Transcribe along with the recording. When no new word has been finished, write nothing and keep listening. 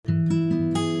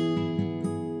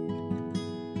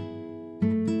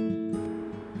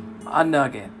A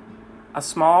nugget, a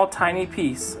small, tiny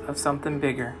piece of something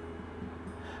bigger.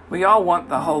 We all want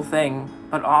the whole thing,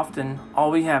 but often all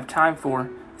we have time for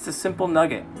is a simple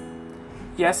nugget.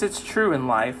 Yes, it's true in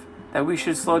life that we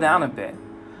should slow down a bit,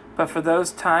 but for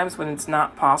those times when it's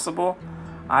not possible,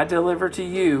 I deliver to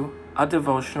you a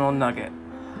devotional nugget,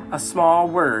 a small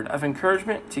word of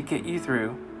encouragement to get you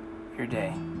through your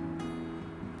day.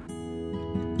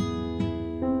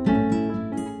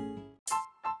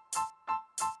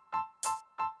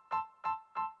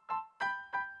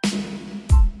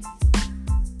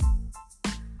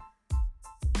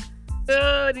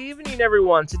 Good evening,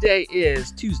 everyone. Today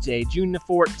is Tuesday, June the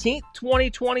 14th,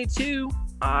 2022.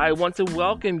 I want to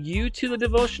welcome you to the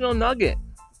Devotional Nugget.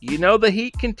 You know the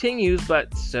heat continues,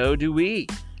 but so do we.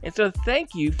 And so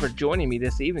thank you for joining me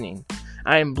this evening.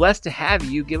 I am blessed to have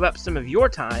you give up some of your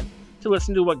time to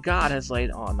listen to what God has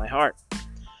laid on my heart.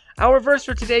 Our verse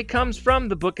for today comes from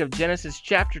the book of Genesis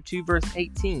chapter 2, verse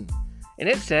 18. And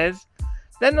it says,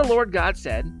 "Then the Lord God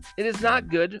said, 'It is not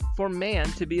good for man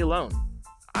to be alone.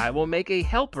 I will make a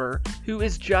helper who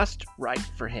is just right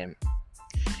for him.'"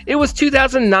 It was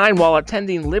 2009 while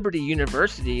attending Liberty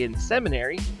University in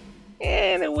seminary,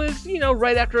 and it was,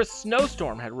 right after a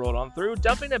snowstorm had rolled on through,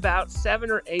 dumping about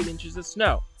 7 or 8 inches of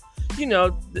snow.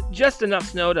 Just enough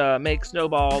snow to make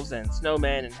snowballs and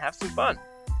snowmen and have some fun.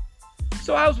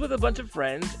 So I was with a bunch of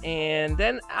friends, and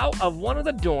then out of one of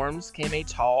the dorms came a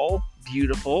tall,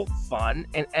 beautiful, fun,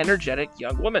 and energetic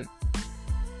young woman.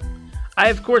 I,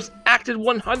 of course, acted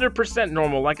 100%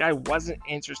 normal, like I wasn't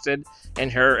interested in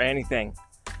her or anything.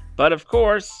 But, of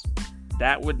course,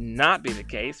 that would not be the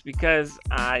case because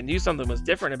I knew something was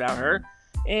different about her,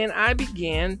 and I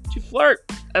began to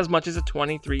flirt as much as a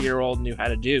 23-year-old knew how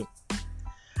to do.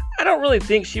 I don't really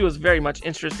think she was very much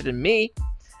interested in me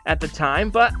at the time,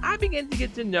 but I began to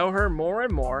get to know her more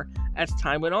and more as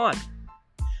time went on.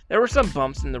 There were some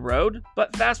bumps in the road,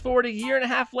 but fast forward a year and a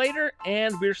half later,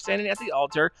 and we're standing at the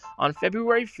altar on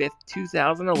February 5th,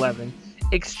 2011,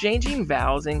 exchanging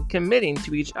vows and committing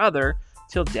to each other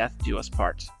till death do us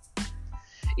part.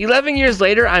 11 years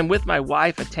later, I'm with my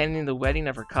wife attending the wedding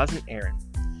of her cousin Aaron.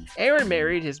 Aaron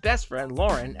married his best friend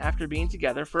Lauren after being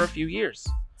together for a few years.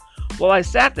 While I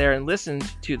sat there and listened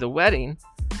to the wedding,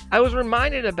 I was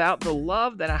reminded about the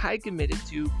love that I had committed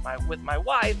to with my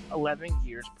wife 11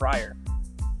 years prior.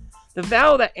 The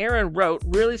vow that Aaron wrote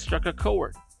really struck a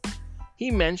chord. He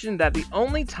mentioned that the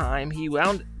only time he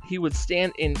would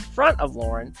stand in front of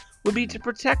Lauren would be to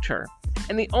protect her,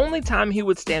 and the only time he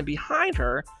would stand behind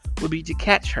her would be to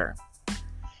catch her.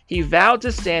 He vowed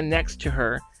to stand next to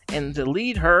her and to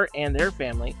lead her and their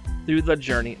family through the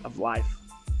journey of life.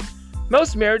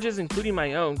 Most marriages, including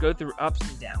my own, go through ups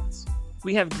and downs.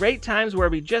 We have great times where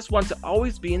we just want to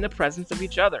always be in the presence of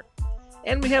each other.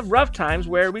 And we have rough times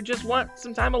where we just want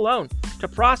some time alone to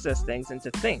process things and to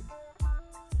think.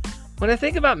 When I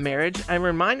think about marriage, I'm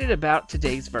reminded about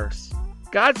today's verse.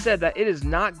 God said that it is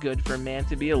not good for man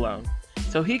to be alone,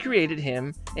 so he created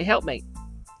him a helpmate.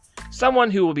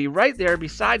 Someone who will be right there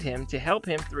beside him to help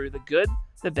him through the good,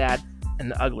 the bad,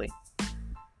 and the ugly.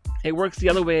 It works the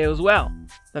other way as well.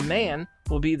 The man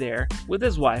will be there with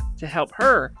his wife to help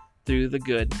her through the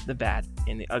good, the bad,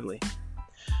 and the ugly.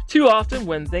 Too often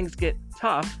when things get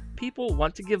tough, people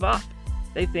want to give up.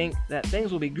 They think that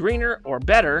things will be greener or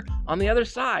better on the other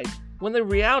side, when the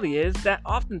reality is that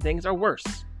often things are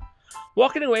worse.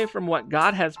 Walking away from what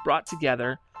God has brought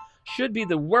together should be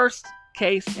the worst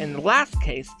case and last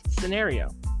case scenario.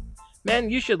 Men,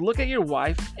 you should look at your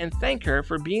wife and thank her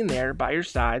for being there by your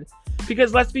side,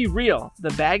 because let's be real,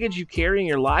 the baggage you carry in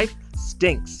your life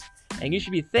stinks, and you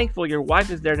should be thankful your wife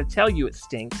is there to tell you it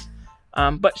stinks.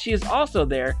 But she is also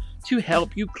there to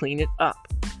help you clean it up.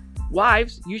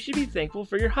 Wives, you should be thankful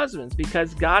for your husbands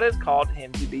because God has called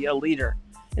him to be a leader.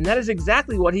 And that is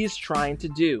exactly what he's trying to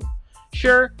do.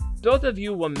 Sure, both of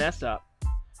you will mess up.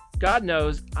 God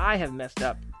knows I have messed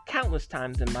up countless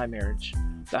times in my marriage.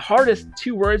 The hardest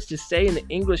 2 words to say in the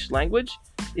English language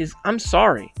is "I'm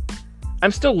sorry."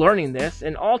 I'm still learning this,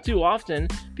 and all too often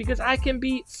because I can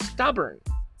be stubborn.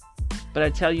 But I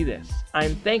tell you this,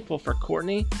 I'm thankful for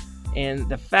Courtney and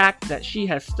the fact that she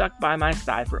has stuck by my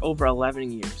side for over 11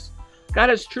 years. God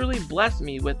has truly blessed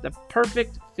me with the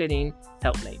perfect fitting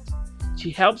helpmate.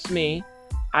 She helps me,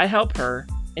 I help her,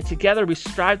 and together we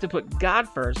strive to put God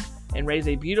first and raise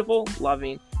a beautiful,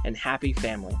 loving, and happy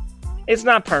family. It's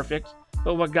not perfect,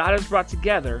 but what God has brought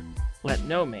together, let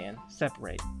no man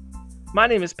separate. My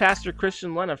name is Pastor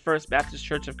Christian Lund of First Baptist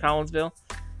Church of Collinsville.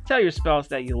 Tell your spouse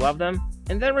that you love them,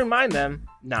 and then remind them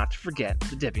not to forget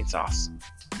the dipping sauce.